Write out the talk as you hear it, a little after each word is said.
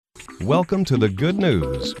Welcome to the Good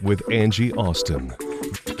News with Angie Austin.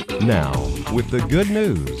 Now, with the good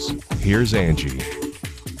news, here's Angie.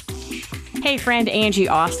 Hey friend, Angie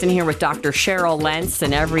Austin here with Dr. Cheryl Lentz,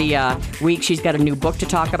 and every week she's got a new book to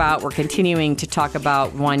talk about. We're continuing to talk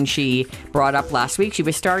about one she brought up last week. She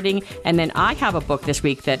was starting, and then I have a book this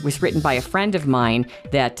week that was written by a friend of mine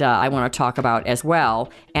that I want to talk about as well,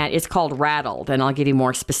 and it's called Rattled, and I'll give you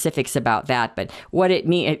more specifics about that. But what it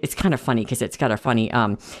means, it's kind of funny because it's got a funny,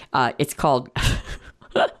 it's called...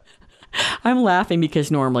 I'm laughing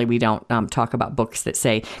because normally we don't talk about books that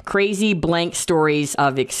say crazy blank stories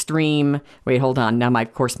of extreme. Wait, hold on. Now, my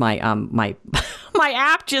my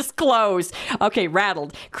app just closed. Okay,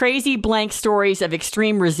 Rattled. Crazy blank stories of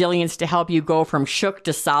extreme resilience to help you go from shook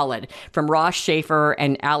to solid. From Ross Schaefer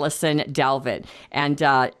and Allison Dalvitt. And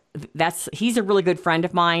he's a really good friend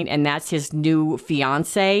of mine, and that's his new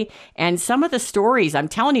fiance. And some of the stories, I'm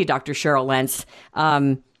telling you, Dr. Cheryl Lentz,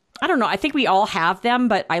 I don't know. I think we all have them,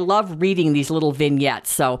 but I love reading these little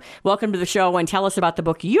vignettes. So welcome to the show, and tell us about the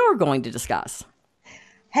book you're going to discuss.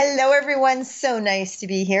 Hello, everyone. So nice to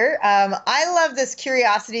be here. I love this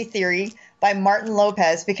curiosity theory by Martin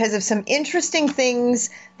Lopez because of some interesting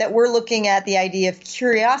things that we're looking at the idea of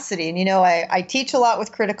curiosity. And, you know, I teach a lot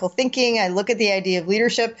with critical thinking. I look at the idea of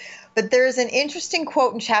leadership. But there's an interesting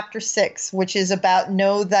quote in chapter 6, which is about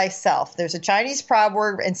know thyself. There's a Chinese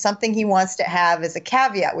proverb and something he wants to have as a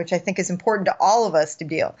caveat, which I think is important to all of us to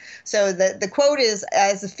deal. So the quote is,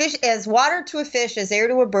 as water to a fish, as air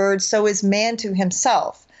to a bird, so is man to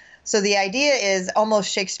himself. So the idea is almost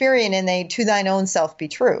Shakespearean in a to thine own self be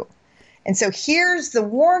true. And so here's the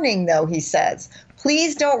warning, though, he says.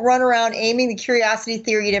 Please don't run around aiming the curiosity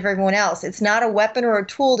theory at everyone else. It's not a weapon or a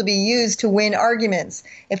tool to be used to win arguments.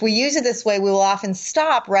 If we use it this way, we will often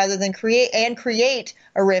stop rather than create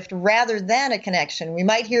a rift rather than a connection. We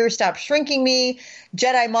might hear, stop shrinking me,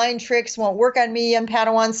 Jedi mind tricks won't work on me, young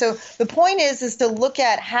Padawan. So the point is to look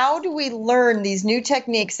at how do we learn these new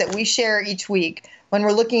techniques that we share each week when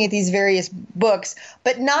we're looking at these various books,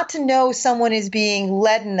 but not to know someone is being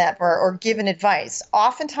led in that or given advice.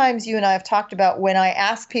 Oftentimes, you and I have talked about when I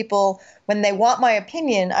ask people, when they want my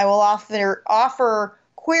opinion, I will offer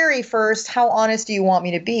query first, how honest do you want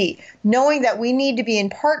me to be? Knowing that we need to be in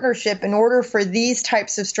partnership in order for these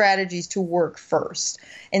types of strategies to work first,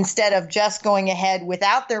 instead of just going ahead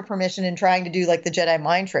without their permission and trying to do like the Jedi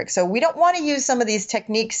mind trick. So we don't want to use some of these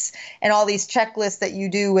techniques and all these checklists that you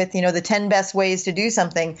do with, you know, the 10 best ways to do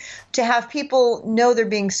something to have people know they're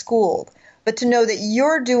being schooled, but to know that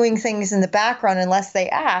you're doing things in the background unless they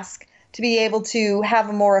ask, to be able to have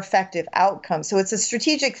a more effective outcome. So it's a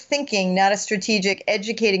strategic thinking, not a strategic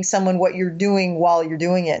educating someone what you're doing while you're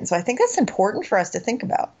doing it. And so I think that's important for us to think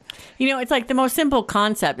about. You know, it's like the most simple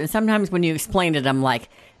concept. And sometimes when you explain it, I'm like,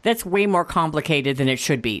 that's way more complicated than it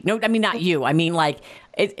should be. No, I mean, not you. I mean, like,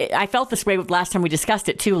 I felt this way last time we discussed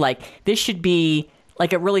it, too. Like, this should be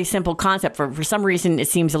like a really simple concept. For some reason, it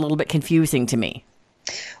seems a little bit confusing to me.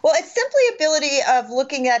 Well, it's simply ability of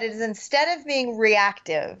looking at it as instead of being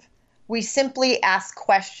reactive, we simply ask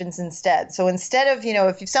questions instead. So instead of, you know,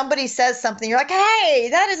 if somebody says something, you're like, hey,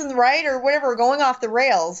 that isn't right or whatever, going off the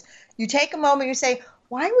rails, you take a moment, you say,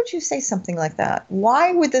 why would you say something like that?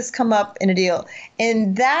 Why would this come up in a deal?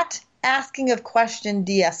 And that asking of question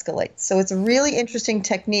de-escalates. So it's a really interesting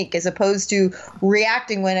technique as opposed to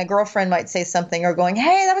reacting when a girlfriend might say something or going,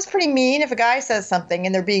 hey, that was pretty mean if a guy says something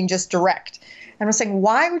and they're being just direct. And I'm saying,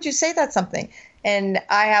 why would you say that something? And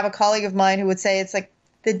I have a colleague of mine who would say it's like,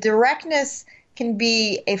 the directness can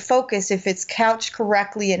be a focus if it's couched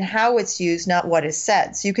correctly in how it's used, not what is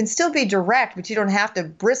said. So you can still be direct, but you don't have to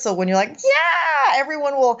bristle when you're like, yeah,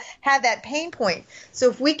 everyone will have that pain point. So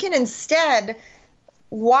if we can instead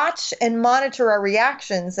watch and monitor our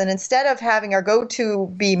reactions, and instead of having our go-to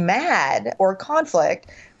be mad or conflict,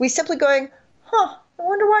 we simply going, I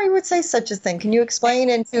wonder why you would say such a thing. Can you explain,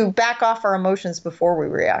 and to back off our emotions before we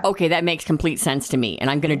react? Okay, that makes complete sense to me. And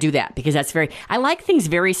I'm going to do that because I like things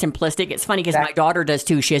very simplistic. It's funny because my daughter does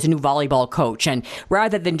too. She has a new volleyball coach. And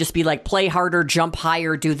rather than just be like, play harder, jump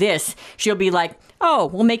higher, do this, she'll be like, oh,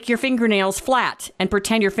 we'll make your fingernails flat and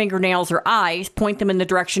pretend your fingernails are eyes, point them in the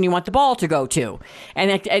direction you want the ball to go to.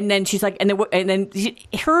 And then she's like, and then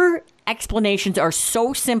her explanations are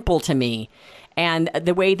so simple to me. And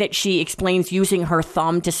the way that she explains using her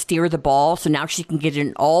thumb to steer the ball, so now she can get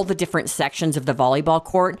in all the different sections of the volleyball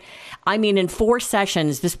court. I mean, in 4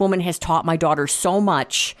 sessions, this woman has taught my daughter so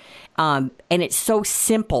much, and it's so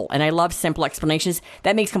simple. And I love simple explanations.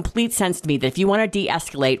 That makes complete sense to me, that if you want to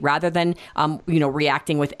de-escalate, rather than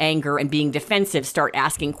reacting with anger and being defensive, start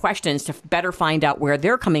asking questions to better find out where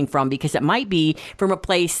they're coming from, because it might be from a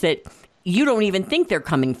place that you don't even think they're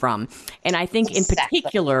coming from. And I think in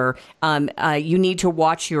particular, you need to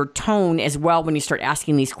watch your tone as well when you start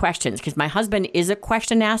asking these questions, because my husband is a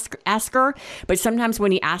question asker, but sometimes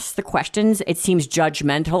when he asks the questions, it seems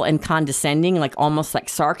judgmental and condescending, like almost like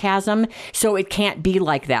sarcasm. So it can't be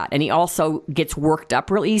like that. And he also gets worked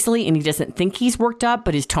up real easily, and he doesn't think he's worked up,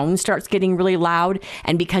 but his tone starts getting really loud.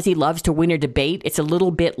 And because he loves to win a debate, it's a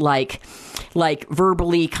little bit like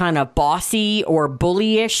verbally kind of bossy or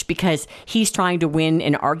bullyish, because he's trying to win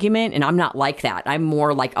an argument, and I'm not like that. I'm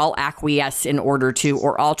more like I'll acquiesce in order to,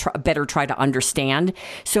 or I'll better try to understand.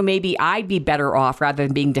 So maybe I'd be better off rather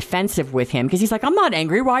than being defensive with him, because he's like, I'm not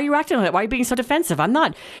angry. Why are you acting like that? Why are you being so defensive? I'm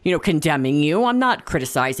not, condemning you. I'm not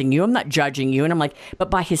criticizing you. I'm not judging you. And I'm like,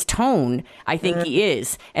 but by his tone, I think he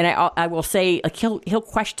is. And I will say, like, he'll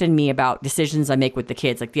question me about decisions I make with the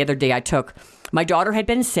kids. Like the other day my daughter had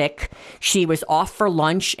been sick. She was off for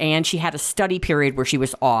lunch, and she had a study period where she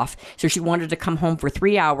was off. So she wanted to come home for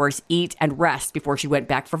 3 hours, eat, and rest before she went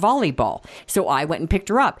back for volleyball. So I went and picked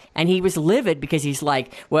her up, and he was livid because he's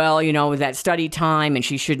like, well, that study time, and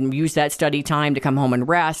she shouldn't use that study time to come home and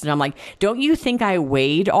rest. And I'm like, don't you think I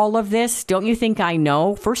weighed all of this? Don't you think I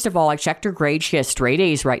know? First of all, I checked her grade. She has straight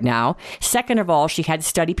A's right now. Second of all, she had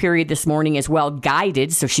study period this morning as well,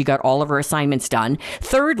 guided, so she got all of her assignments done.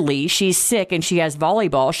 Thirdly, she's sick, and she has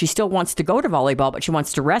volleyball. She still wants to go to volleyball, but she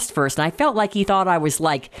wants to rest first. And I felt like he thought I was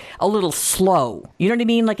like a little slow. You know what I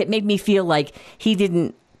mean? Like it made me feel like he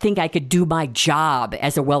didn't think I could do my job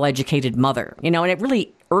as a well-educated mother, and it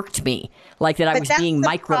really irked me, like that I was being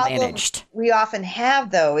micromanaged. We often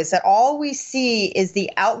have, though, is that all we see is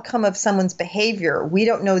the outcome of someone's behavior. We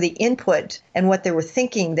don't know the input and what they were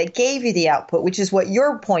thinking that gave you the output, which is what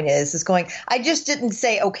your point is going, I just didn't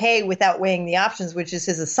say okay without weighing the options, which is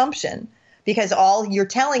his assumption. Because all you're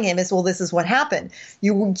telling him is, well, this is what happened.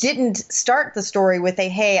 You didn't start the story with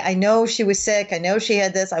hey, I know she was sick. I know she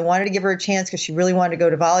had this. I wanted to give her a chance because she really wanted to go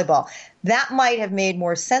to volleyball. That might have made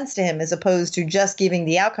more sense to him as opposed to just giving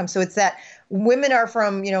the outcome. So it's that women are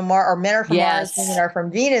from, or men are from Mars, women are from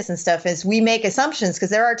Venus and stuff, is we make assumptions, because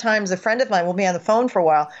there are times a friend of mine will be on the phone for a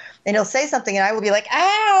while and he'll say something and I will be like,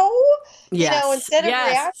 ow, instead of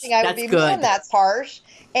reacting, I would be, man, that's harsh.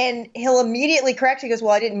 And he'll immediately correct. He goes,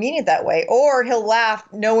 well, I didn't mean it that way. Or he'll laugh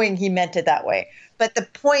knowing he meant it that way. But the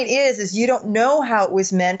point is you don't know how it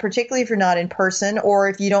was meant, particularly if you're not in person or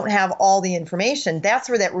if you don't have all the information. That's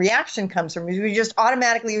where that reaction comes from. We just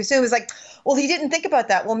automatically assume it's like, well, he didn't think about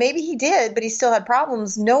that. Well, maybe he did, but he still had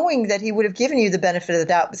problems knowing that he would have given you the benefit of the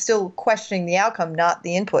doubt, but still questioning the outcome, not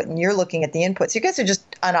the input. And you're looking at the input. So you guys are just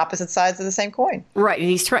on opposite sides of the same coin. Right. And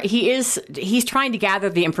he's trying to gather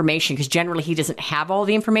the information, because generally he doesn't have all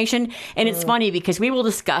the information. And it's funny because we will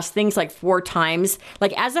discuss things like 4 times,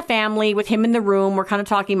 like as a family with him in the room, we're kind of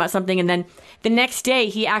talking about something. And then the next day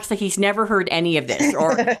he acts like he's never heard any of this.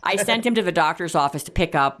 Or I sent him to the doctor's office to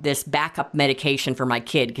pick up this backup medication for my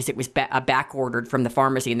kid because it was back ordered from the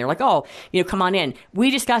pharmacy. And they're like, oh, come on in.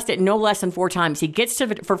 We discussed it no less than 4 times. He gets to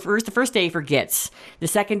the first day he forgets. The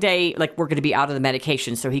second day, like, we're going to be out of the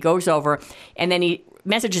medication. So he goes over and then he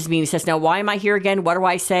messages me and he says, now, why am I here again? What do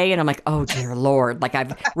I say? And I'm like, oh, dear Lord. Like,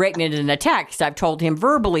 I've written it in a text. I've told him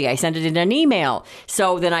verbally. I sent it in an email.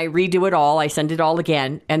 So then I redo it all. I send it all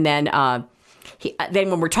again. And then then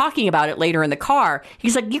when we're talking about it later in the car,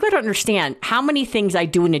 he's like, you got to understand how many things I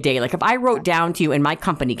do in a day. Like if I wrote down to you in my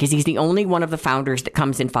company, because he's the only one of the founders that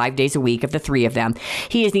comes in 5 days a week of the 3 of them.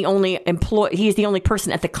 He is the only he is the only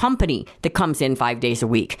person at the company that comes in 5 days a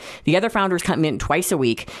week. The other founders come in twice a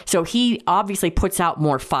week. So he obviously puts out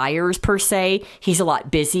more fires per se. He's a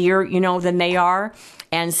lot busier, than they are.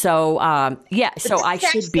 And so, so I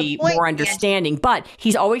should be more understanding. But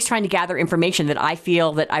he's always trying to gather information that I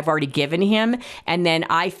feel that I've already given him. And then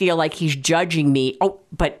I feel like he's judging me. Oh,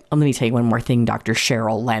 but let me tell you one more thing, Dr.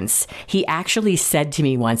 Cheryl Lentz. He actually said to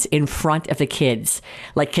me once in front of the kids,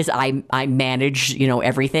 like, because I manage,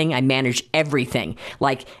 everything. I manage everything.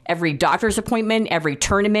 Like every doctor's appointment, every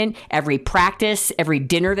tournament, every practice, every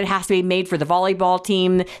dinner that has to be made for the volleyball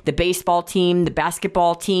team, the baseball team, the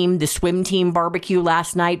basketball team, the swim team barbecue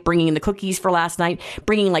last night, bringing in the cookies for last night,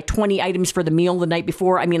 bringing like 20 items for the meal the night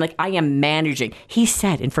before. I mean, like, I am managing. He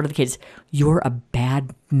said in front of the kids, you're a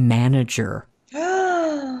bad manager.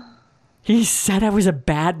 He He said I was a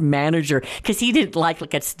bad manager because he didn't like a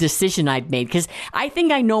decision I'd made. Because I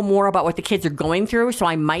think I know more about what the kids are going through, so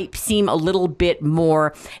I might seem a little bit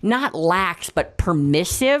more, not lax, but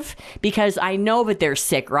permissive, because I know that they're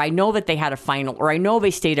sick, or I know that they had a final, or I know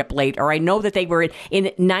they stayed up late, or I know that they were in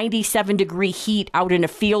 97-degree heat out in a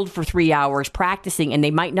field for 3 hours practicing, and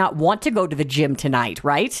they might not want to go to the gym tonight,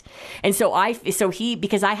 right? And so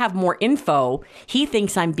because I have more info, he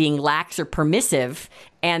thinks I'm being lax or permissive.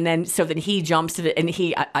 And then, so then he jumps to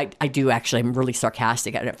I'm really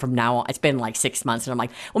sarcastic at it from now on. It's been like 6 months, and I'm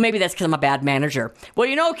like, well, maybe that's because I'm a bad manager.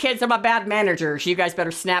 Well, kids, I'm a bad manager, so you guys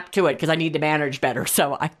better snap to it because I need to manage better.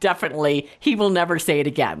 So he will never say it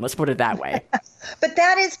again. Let's put it that way. But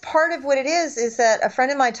that is part of what it is that a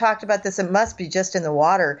friend of mine talked about this, it must be just in the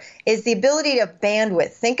water, is the ability to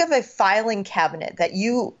bandwidth. Think of a filing cabinet that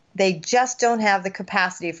they just don't have the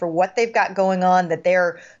capacity for what they've got going on that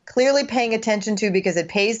they're clearly paying attention to because it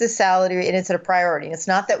pays the salary and it's a priority. And it's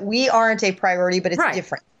not that we aren't a priority, but it's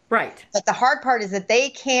different. Right. But the hard part is that they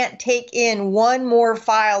can't take in one more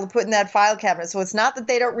file to put in that file cabinet. So it's not that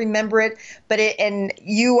they don't remember it, and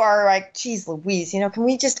you are like, geez, Louise, can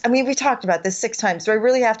we we talked about this 6 times. Do I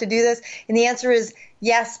really have to do this? And the answer is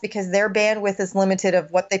yes, because their bandwidth is limited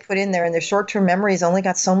of what they put in there, and their short-term memory's only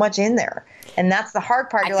got so much in there. And that's the hard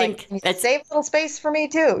part. You're like, can you save a little space for me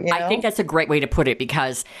too? I think that's a great way to put it,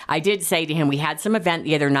 because I did say to him, we had some event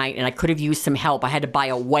the other night and I could have used some help. I had to buy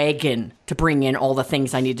a wagon to bring in all the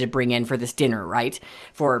things I needed to bring in for this dinner, right?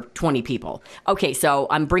 For 20 people. Okay, so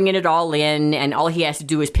I'm bringing it all in, and all he has to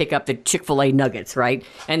do is pick up the Chick-fil-A nuggets, right?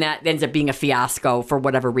 And that ends up being a fiasco for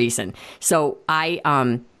whatever reason. So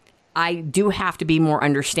I do have to be more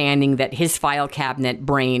understanding that his file cabinet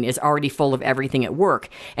brain is already full of everything at work.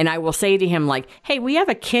 And I will say to him, like, hey, we have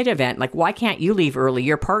a kid event. Like, why can't you leave early?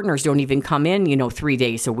 Your partners don't even come in, 3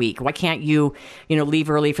 days a week. Why can't you, leave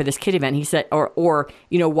early for this kid event? He said, or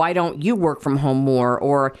why don't you work from home more?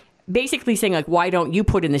 Or basically saying, like, why don't you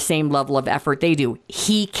put in the same level of effort they do?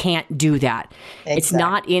 He can't do that. Exactly. It's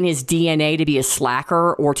not in his DNA to be a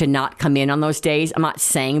slacker or to not come in on those days. I'm not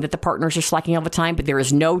saying that the partners are slacking all the time, but there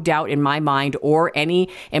is no doubt in my mind, or any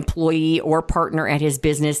employee or partner at his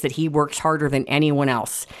business, that he works harder than anyone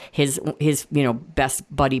else. His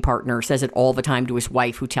best buddy partner says it all the time to his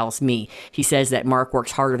wife, who tells me. He says that Mark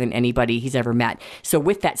works harder than anybody he's ever met. So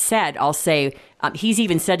with that said, I'll say, he's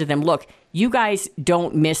even said to them, look, you guys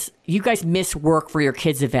miss work for your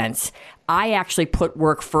kids' events. I actually put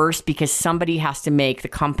work first because somebody has to make the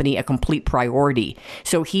company a complete priority.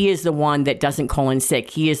 So he is the one that doesn't call in sick.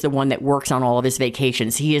 He is the one that works on all of his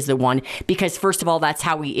vacations. He is the one, because first of all, that's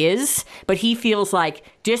how he is. But he feels like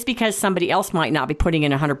just because somebody else might not be putting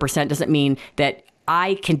in 100% doesn't mean that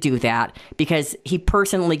I can do that, because he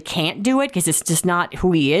personally can't do it because it's just not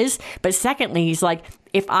who he is. But secondly, he's like,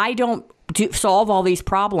 if I don't solve all these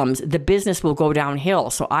problems, the business will go downhill.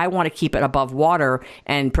 So I want to keep it above water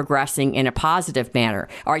and progressing in a positive manner.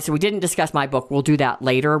 All right, so we didn't discuss my book. We'll do that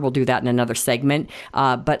later. We'll do that in another segment.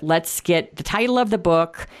 But let's get the title of the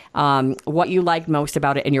book, what you like most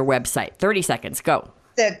about it, and your website. 30 seconds. Go.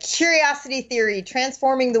 The Curiosity Theory,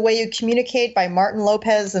 Transforming the Way You Communicate by Martin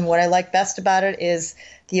Lopez. And what I like best about it is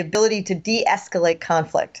the ability to de-escalate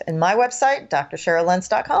conflict. And my website,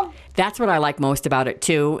 drcheryllenz.com. That's what I like most about it,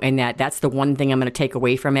 too. And that's the one thing I'm going to take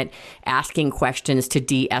away from it, asking questions to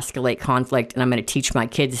de-escalate conflict. And I'm going to teach my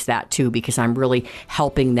kids that, too, because I'm really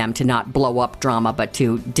helping them to not blow up drama, but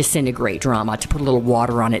to disintegrate drama, to put a little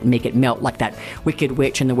water on it and make it melt like that Wicked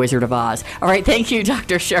Witch in The Wizard of Oz. All right. Thank you,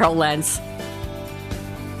 Dr. Cheryl Lenz.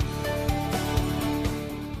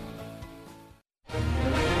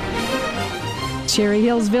 Cherry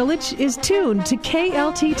Hills Village is tuned to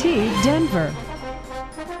KLTT Denver.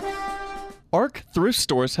 ARC thrift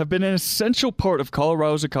stores have been an essential part of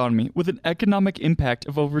Colorado's economy, with an economic impact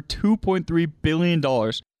of over $2.3 billion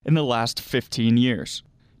in the last 15 years.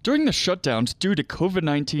 During the shutdowns due to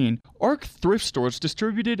COVID-19, ARC thrift stores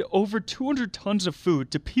distributed over 200 tons of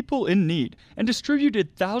food to people in need and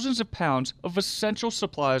distributed thousands of pounds of essential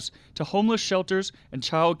supplies to homeless shelters and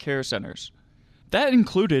child care centers. That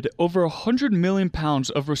included over 100 million pounds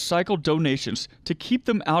of recycled donations to keep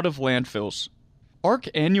them out of landfills. ARC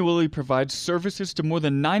annually provides services to more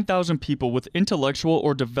than 9,000 people with intellectual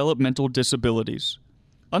or developmental disabilities.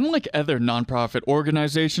 Unlike other nonprofit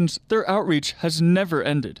organizations, their outreach has never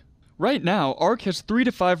ended. Right now, ARC has 3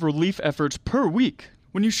 to 5 relief efforts per week.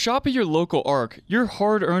 When you shop at your local ARC, your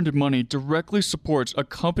hard-earned money directly supports a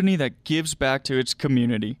company that gives back to its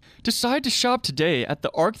community. Decide to shop today at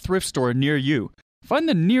the ARC thrift store near you. Find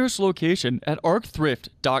the nearest location at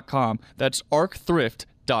arcthrift.com. That's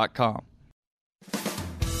arcthrift.com.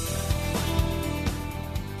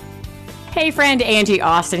 Hey friend, Angie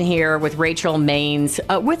Austin here with Rachel Maines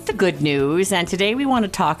with the good news. And today we want to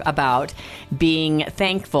talk about being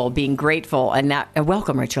thankful, being grateful. And that,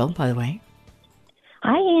 welcome, Rachel, by the way.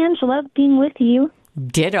 Hi, Ange. Love being with you.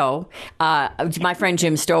 Ditto. My friend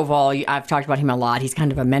Jim Stovall, I've talked about him a lot. He's kind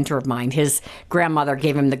of a mentor of mine. His grandmother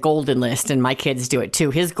gave him the golden list, and my kids do it too.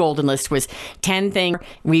 His golden list was 10 things.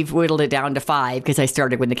 We've whittled it down to 5 because I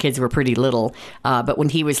started when the kids were pretty little. But when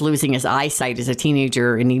he was losing his eyesight as a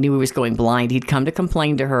teenager and he knew he was going blind, he'd come to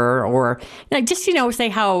complain to her or just, say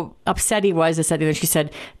how upset he was. And she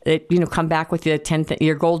said, come back with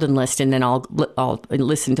your golden list, and then I'll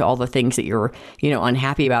listen to all the things that you're,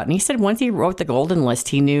 unhappy about. And he said once he wrote the golden list,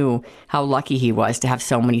 he knew how lucky he was to have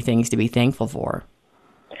so many things to be thankful for.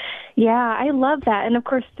 Yeah, I love that. And of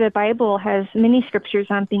course, the Bible has many scriptures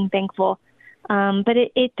on being thankful. But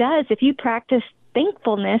it does. If you practice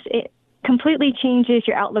thankfulness, it completely changes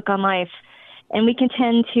your outlook on life. And we can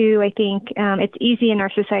tend to, I think, it's easy in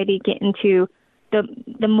our society to get into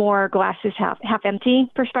the more glasses half empty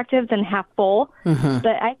perspective than half full. Mm-hmm.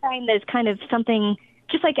 But I find there's kind of something,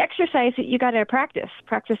 just like exercise, that you got to practice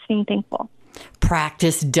being thankful.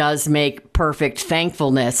 Practice does make perfect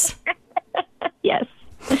thankfulness. Yes.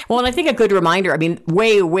 Well, and I think a good reminder,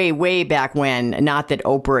 way, way, way back when, not that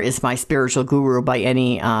Oprah is my spiritual guru by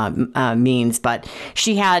any means, but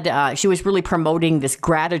she was really promoting this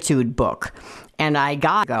gratitude book. And I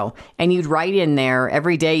got to go. And you'd write in there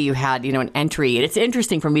every day you had, an entry. And it's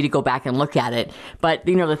interesting for me to go back and look at it. But,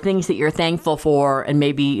 the things that you're thankful for and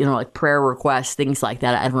maybe, like prayer requests, things like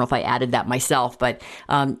that. I don't know if I added that myself, but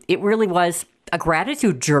it really was a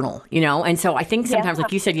gratitude journal, And so I think sometimes,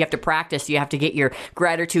 like you said, you have to practice. You have to get your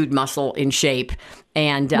gratitude muscle in shape.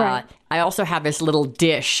 And right. I also have this little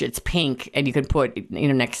dish. It's pink, and you can put,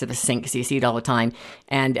 next to the sink because you see it all the time.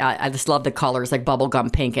 And I just love the colors, like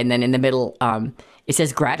bubblegum pink. And then in the middle, it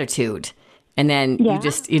says gratitude. And then you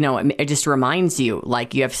just, it just reminds you,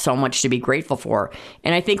 like, you have so much to be grateful for.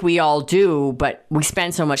 And I think we all do, but we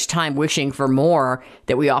spend so much time wishing for more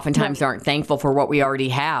that we oftentimes aren't thankful for what we already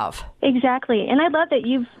have. Exactly. And I love that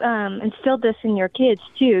you've instilled this in your kids,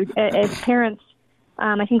 too. As parents,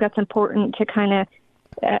 I think that's important to kind of,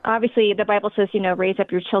 obviously, the Bible says, raise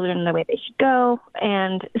up your children in the way they should go.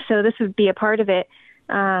 And so this would be a part of it.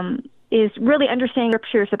 Is really understanding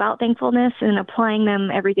scriptures about thankfulness and applying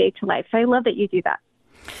them every day to life. So I love that you do that.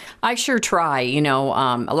 I sure try. A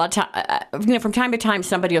lot of time, from time to time,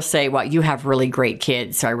 somebody will say, "Well, you have really great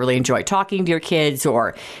kids." So I really enjoy talking to your kids.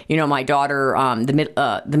 Or, my daughter,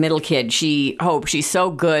 the middle kid, she's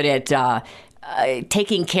so good at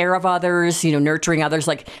taking care of others, nurturing others.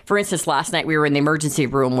 Like, for instance, last night we were in the emergency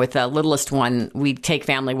room with the littlest one. We take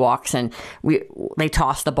family walks and they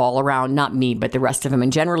toss the ball around, not me, but the rest of them.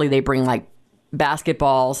 And generally they bring like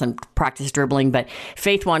basketballs and practice dribbling. But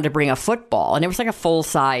Faith wanted to bring a football, and it was like a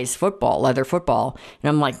full-size football, leather football. And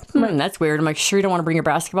I'm like, that's weird. I'm like, sure you don't want to bring your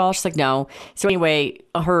basketball? She's like, no. So anyway,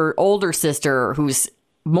 her older sister, who's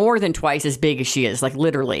more than twice as big as she is, like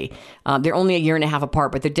literally. They're only a year and a half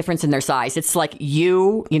apart, but the difference in their size, it's like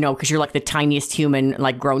because you're like the tiniest human,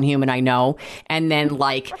 like grown human I know. And then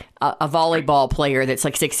like a volleyball player that's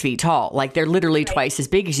like 6 feet tall. Like they're literally twice as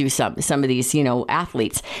big as you, some of these,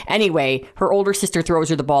 athletes. Anyway, her older sister throws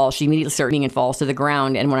her the ball. She immediately starts and falls to the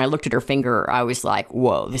ground. And when I looked at her finger, I was like,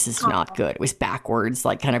 whoa, this is not good. It was backwards,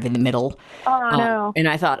 like kind of in the middle. Oh, no. And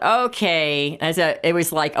I thought, okay. It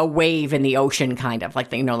was like a wave in the ocean, kind of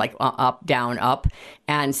like, like up, down, up.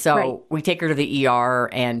 And so we take her to the ER,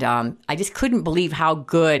 and I just couldn't believe how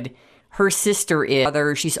good her sister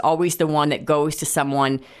is. She's always the one that goes to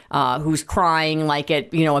someone who's crying, like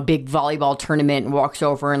at, a big volleyball tournament, and walks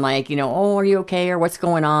over and like, oh, are you okay? Or what's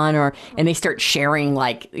going on? And they start sharing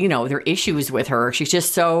like, their issues with her. She's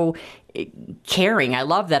just so caring. I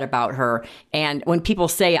love that about her. And when people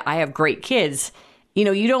say I have great kids,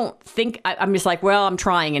 you don't think, I'm just like, well, I'm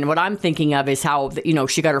trying. And what I'm thinking of is how,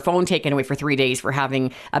 she got her phone taken away for 3 days for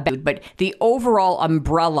having but the overall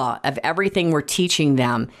umbrella of everything we're teaching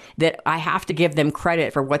them, that I have to give them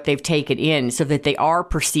credit for what they've taken in so that they are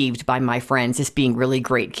perceived by my friends as being really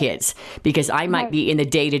great kids. Because I might be in the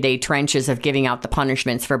day-to-day trenches of giving out the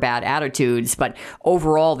punishments for bad attitudes, but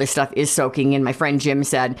overall this stuff is soaking in. My friend Jim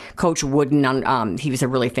said, Coach Wooden, he was a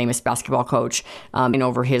really famous basketball coach, and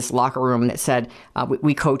over his locker room that said,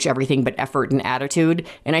 we coach everything but effort and attitude.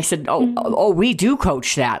 And I said, we do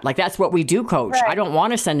coach that. Like, that's what we do coach. Right. I don't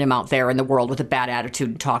want to send him out there in the world with a bad attitude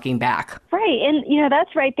and talking back. Right. And,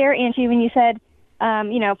 that's right there, Angie, when you said,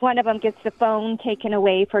 if one of them gets the phone taken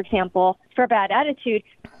away, for example, for a bad attitude,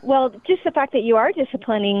 well, just the fact that you are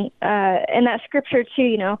disciplining, and that scripture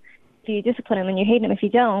too, if you discipline them and you hate them if you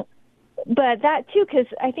don't, But that too, because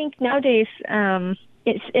I think nowadays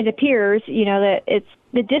it appears, that it's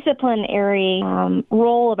the disciplinary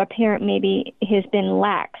role of a parent maybe has been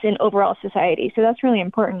lax in overall society. So that's really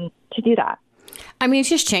important to do that. I mean, it's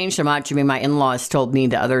just changed so much. I mean, my in-laws told me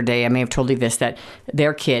the other day, I may have told you this, that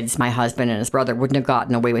their kids, my husband and his brother, wouldn't have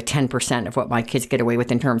gotten away with 10% of what my kids get away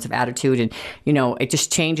with in terms of attitude. And, it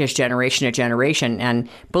just changes generation to generation. And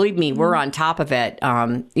believe me, we're on top of it,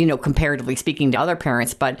 comparatively speaking to other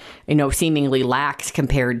parents, but, seemingly lax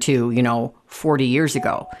compared to, 40 years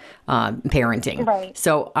ago, parenting. Right.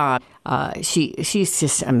 So she's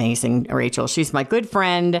just amazing, Rachel. She's my good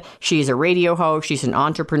friend. She's a radio host. She's an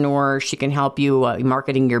entrepreneur. She can help you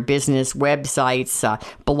marketing your business, websites,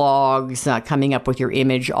 blogs, coming up with your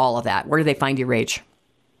image, all of that. Where do they find you, Rach?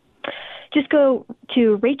 Just go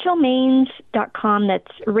to rachelmains.com.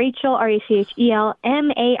 That's Rachel,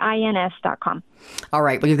 RachelMains.com. All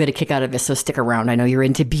right. Well, you'll get a kick out of this, so stick around. I know you're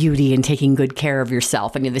into beauty and taking good care of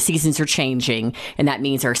yourself. I mean, the seasons are changing, and that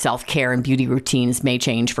means our self-care and beauty routines may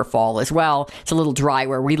change for fall as well. It's a little dry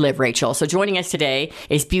where we live, Rachel. So joining us today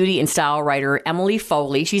is beauty and style writer Emily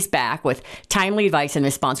Foley. She's back with timely advice in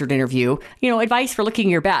this sponsored interview. Advice for looking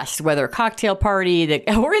your best, whether a cocktail party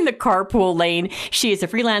or in the carpool lane. She is a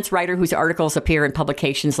freelance writer whose articles appear in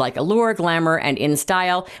publications like Allure, Glamour, and In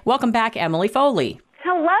Style. Welcome back, Emily Foley.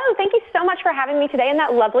 Hello. Thank you so much for having me today and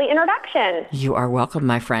that lovely introduction. You are welcome,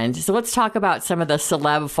 my friend. So let's talk about some of the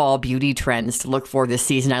celeb fall beauty trends to look for this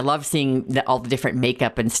season. I love seeing all the different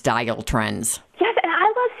makeup and style trends. Yes, and I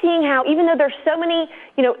love seeing how, even though there's so many,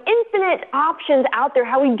 infinite options out there,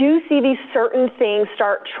 how we do see these certain things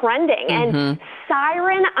start trending. And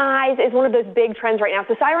Siren Eyes is one of those big trends right now.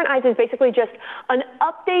 So Siren Eyes is basically just an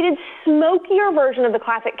updated, smokier version of the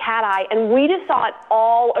classic cat eye. And we just saw it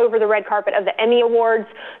all over the red carpet of the Emmy Awards.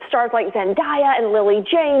 Stars like Zendaya and Lily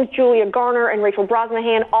James, Julia Garner, and Rachel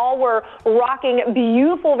Brosnahan all were rocking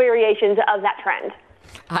beautiful variations of that trend.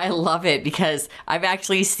 I love it because I've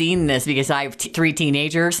actually seen this because I have 3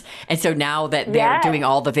 teenagers. And so now that they're doing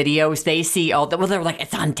all the videos, they see they're like,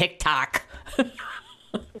 it's on TikTok.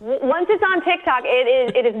 Once it's on TikTok,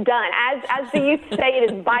 it is done. As the youth say,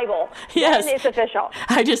 it is Bible. Yes. Then it's official.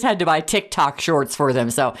 I just had to buy TikTok shorts for them.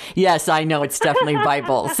 So yes, I know it's definitely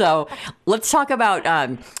Bible. So let's talk about,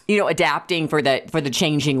 adapting for the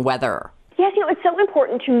changing weather. Yes, it's so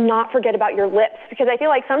important to not forget about your lips because I feel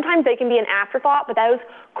like sometimes they can be an afterthought, but those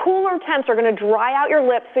cooler temps are going to dry out your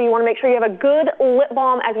lips, so you want to make sure you have a good lip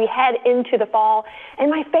balm as we head into the fall. And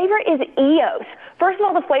my favorite is EOS. First of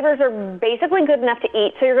all, the flavors are basically good enough to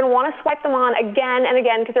eat, so you're going to want to swipe them on again and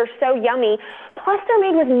again because they're so yummy. Plus, they're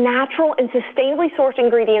made with natural and sustainably sourced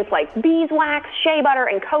ingredients like beeswax, shea butter,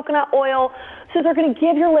 and coconut oil. So they're going to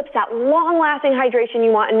give your lips that long-lasting hydration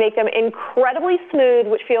you want and make them incredibly smooth,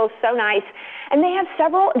 which feels so nice. And they have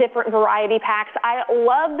several different variety packs. I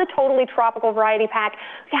love the Totally Tropical variety pack.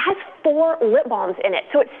 It has 4 lip balms in it,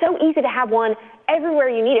 so it's so easy to have one everywhere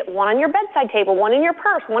you need it. One on your bedside table, one in your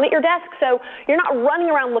purse, one at your desk. So you're not running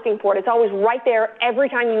around looking for it. It's always right there every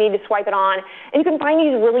time you need to swipe it on. And you can find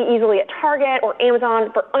these really easily at Target or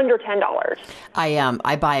Amazon for under $10.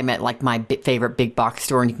 I buy them at like my favorite big box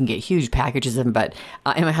store, and you can get huge packages of them. But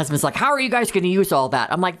and my husband's like, "How are you guys going to use all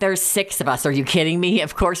that?" I'm like, "There's 6 of us. Are you kidding me?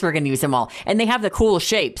 Of course we're going to use them all." And they have the cool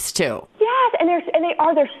shapes too. Yes, and they're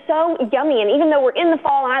so yummy. And even though we're in the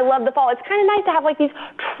fall, and I love the fall, it's kind of nice to have like these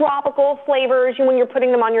tropical flavors when you're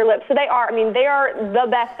putting them on your lips. So they are the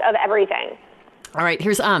best of everything. All right,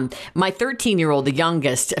 here's my 13-year-old, the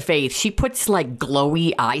youngest, Faith. She puts like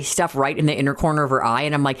glowy eye stuff right in the inner corner of her eye,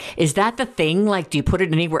 and I'm like, is that the thing? Like, do you put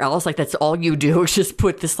it anywhere else? Like, that's all you do is just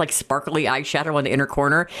put this like sparkly eyeshadow on the inner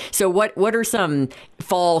corner. So what are some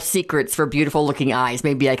fall secrets for beautiful looking eyes?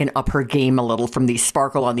 Maybe I can up her game a little from the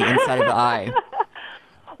sparkle on the inside of the eye.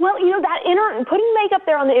 Well, that putting makeup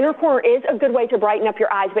there on the inner corner is a good way to brighten up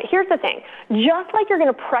your eyes. But here's the thing. Just like you're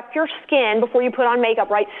going to prep your skin before you put on makeup,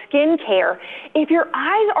 right? Skin care. If your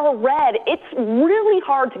eyes are red, it's really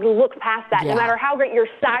hard to look past that, no matter how great your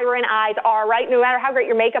siren eyes are, right? No matter how great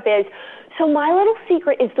your makeup is. So my little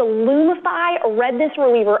secret is the Lumify Redness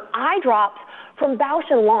Reliever Eye Drops from Bausch &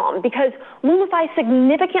 Lomb, because Lumify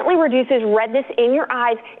significantly reduces redness in your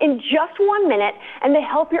eyes in just 1 minute, and they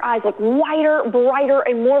help your eyes look whiter, brighter,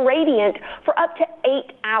 and more radiant for up to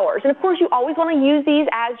 8 hours. And of course, you always want to use these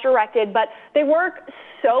as directed, but they work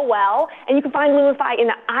so well, and you can find Lumify in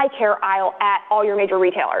the eye care aisle at all your major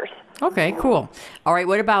retailers. Okay, cool. All right,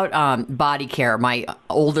 what about body care? My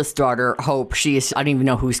oldest daughter, Hope, I don't even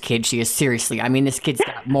know whose kid she is, seriously. I mean, this kid's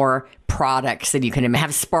got more products than you can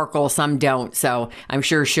have sparkle, some don't. So I'm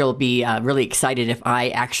sure she'll be really excited if I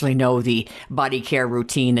actually know the body care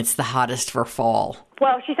routine that's the hottest for fall.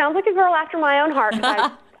 Well, she sounds like a girl after my own heart.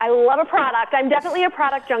 I love a product. I'm definitely a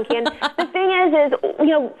product junkie. And the thing is,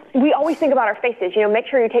 we always think about our faces, make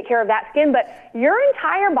sure you take care of that skin, but your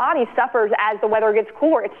entire body suffers as the weather gets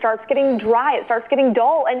cooler. It starts getting dry. It starts getting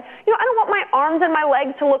dull. And, I don't want my arms and my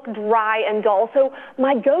legs to look dry and dull. So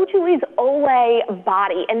my go-to is Olay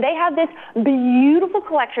Body. And they have this beautiful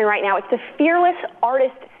collection right now. It's the Fearless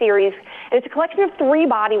Artist Series. And it's a collection of 3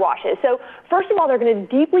 body washes. So first of all, they're going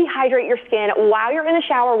to deeply hydrate your skin while you're in the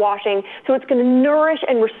shower washing. So it's going to nourish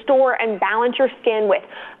and restore and balance your skin with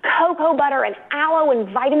cocoa butter and aloe and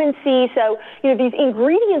vitamin C. So, these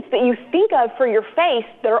ingredients that you think of for your face,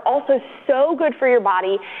 they're also so good for your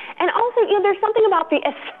body. And also, there's something about the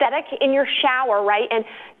aesthetic in your shower, right? And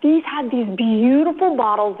these have these beautiful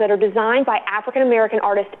bottles that are designed by African-American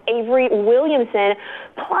artist Avery Williamson,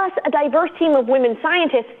 plus a diverse team of women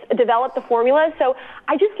scientists developed the formulas. So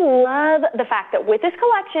I just love the fact that with this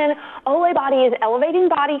collection, Olay Body is elevating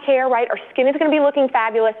body care, right? Our skin is going to be looking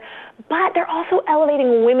fabulous, but they're also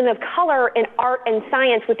elevating women of color in art and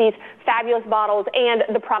science with these fabulous bottles and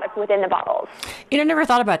the products within the bottles. I never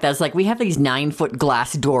thought about that. It's like we have these 9-foot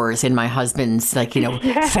glass doors in my husband's,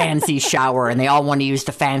 fancy shower, and they all want to use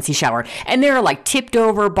the fancy shower. And there are like tipped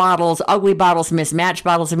over bottles, ugly bottles, mismatched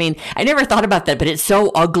bottles. I mean, I never thought about that, but it's so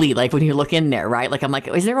ugly, like when you look in there, right? Like, I'm like,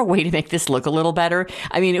 is there a way to make this look a little better?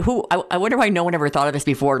 I mean, I wonder why no one ever thought of this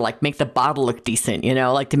before, like make the bottle look decent,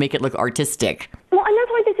 like to make it look artistic. Well, and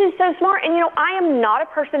that's why this is so smart. And, I am not a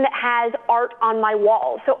person that has art on my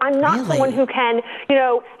wall. So I'm not someone who can,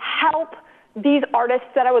 help these artists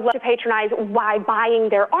that I would love to patronize by buying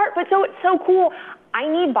their art. But so it's so cool. I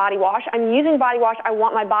need body wash. I'm using body wash. I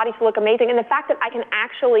want my body to look amazing. And the fact that I can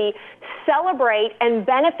actually celebrate and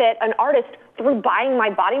benefit an artist through buying my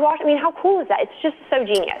body wash, I mean, how cool is that? It's just so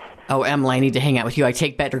genius. Oh, Emily, I need to hang out with you. I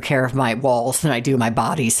take better care of my walls than I do my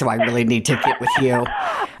body, so I really need to get with you.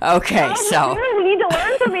 Okay, so we need to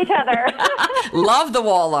learn from each other. Love the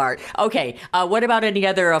wall art. Okay, what about any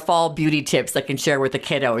other fall beauty tips I can share with the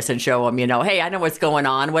kiddos and show them, hey, I know what's going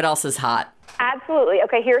on. What else is hot? Absolutely.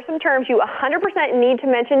 Okay, here are some terms you 100% need to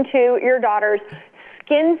mention to your daughters.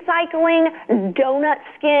 Skin cycling, donut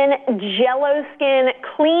skin, jello skin,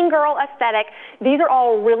 clean girl aesthetic. These are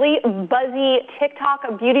all really buzzy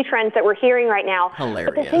TikTok beauty trends that we're hearing right now.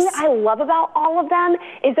 Hilarious. But the thing that I love about all of them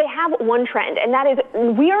is they have one trend, and that is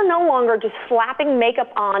we are no longer just slapping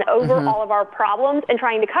makeup on over all of our problems and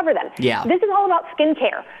trying to cover them. Yeah. This is all about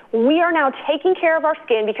skincare. We are now taking care of our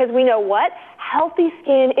skin because we know what? Healthy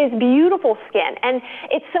skin is beautiful skin. And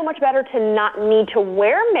it's so much better to not need to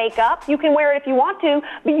wear makeup. You can wear it if you want to,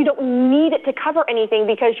 but you don't need it to cover anything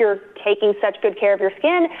because you're taking such good care of your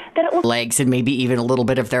skin that it looks legs and maybe even a little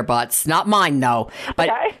bit of their butts. Not mine, though. But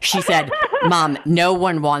okay. She said, Mom, no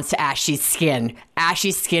one wants ashy skin.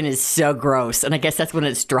 Ashy skin is so gross. And I guess that's when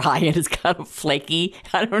it's dry and it's kind of flaky.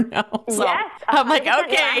 I don't know. So yes, I'm like,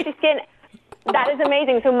 okay. Ashy skin. That is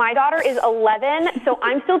amazing. So my daughter is 11, so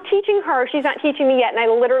I'm still teaching her. She's not teaching me yet. And I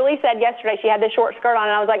literally said yesterday, she had this short skirt on,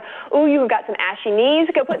 and I was like, ooh, you've got some ashy knees.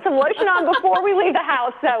 Go put some lotion on before we leave the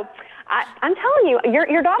house. So I'm telling you,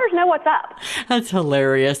 your daughters know what's up. That's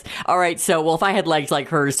hilarious. All right. So, well, if I had legs like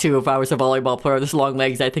hers, too, if I was a volleyball player with long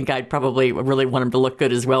legs, I think I'd probably really want them to look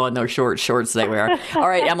good as well in those short shorts they wear. All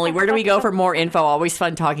right, Emily, where do we go for more info? Always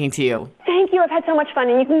fun talking to you. Thank you. I've had so much fun.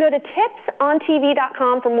 And you can go to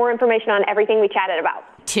tipsontv.com for more information on everything we chatted about.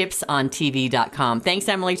 Tipsontv.com. Thanks,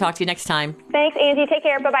 Emily. Talk to you next time. Thanks, Angie. Take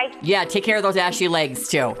care. Bye-bye. Yeah, take care of those ashy legs,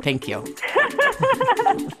 too. Thank you.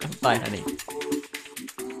 Bye, honey.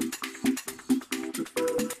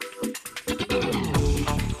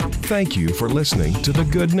 Thank you for listening to The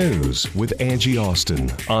Good News with Angie Austin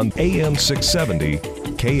on AM 670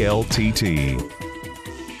 KLTT.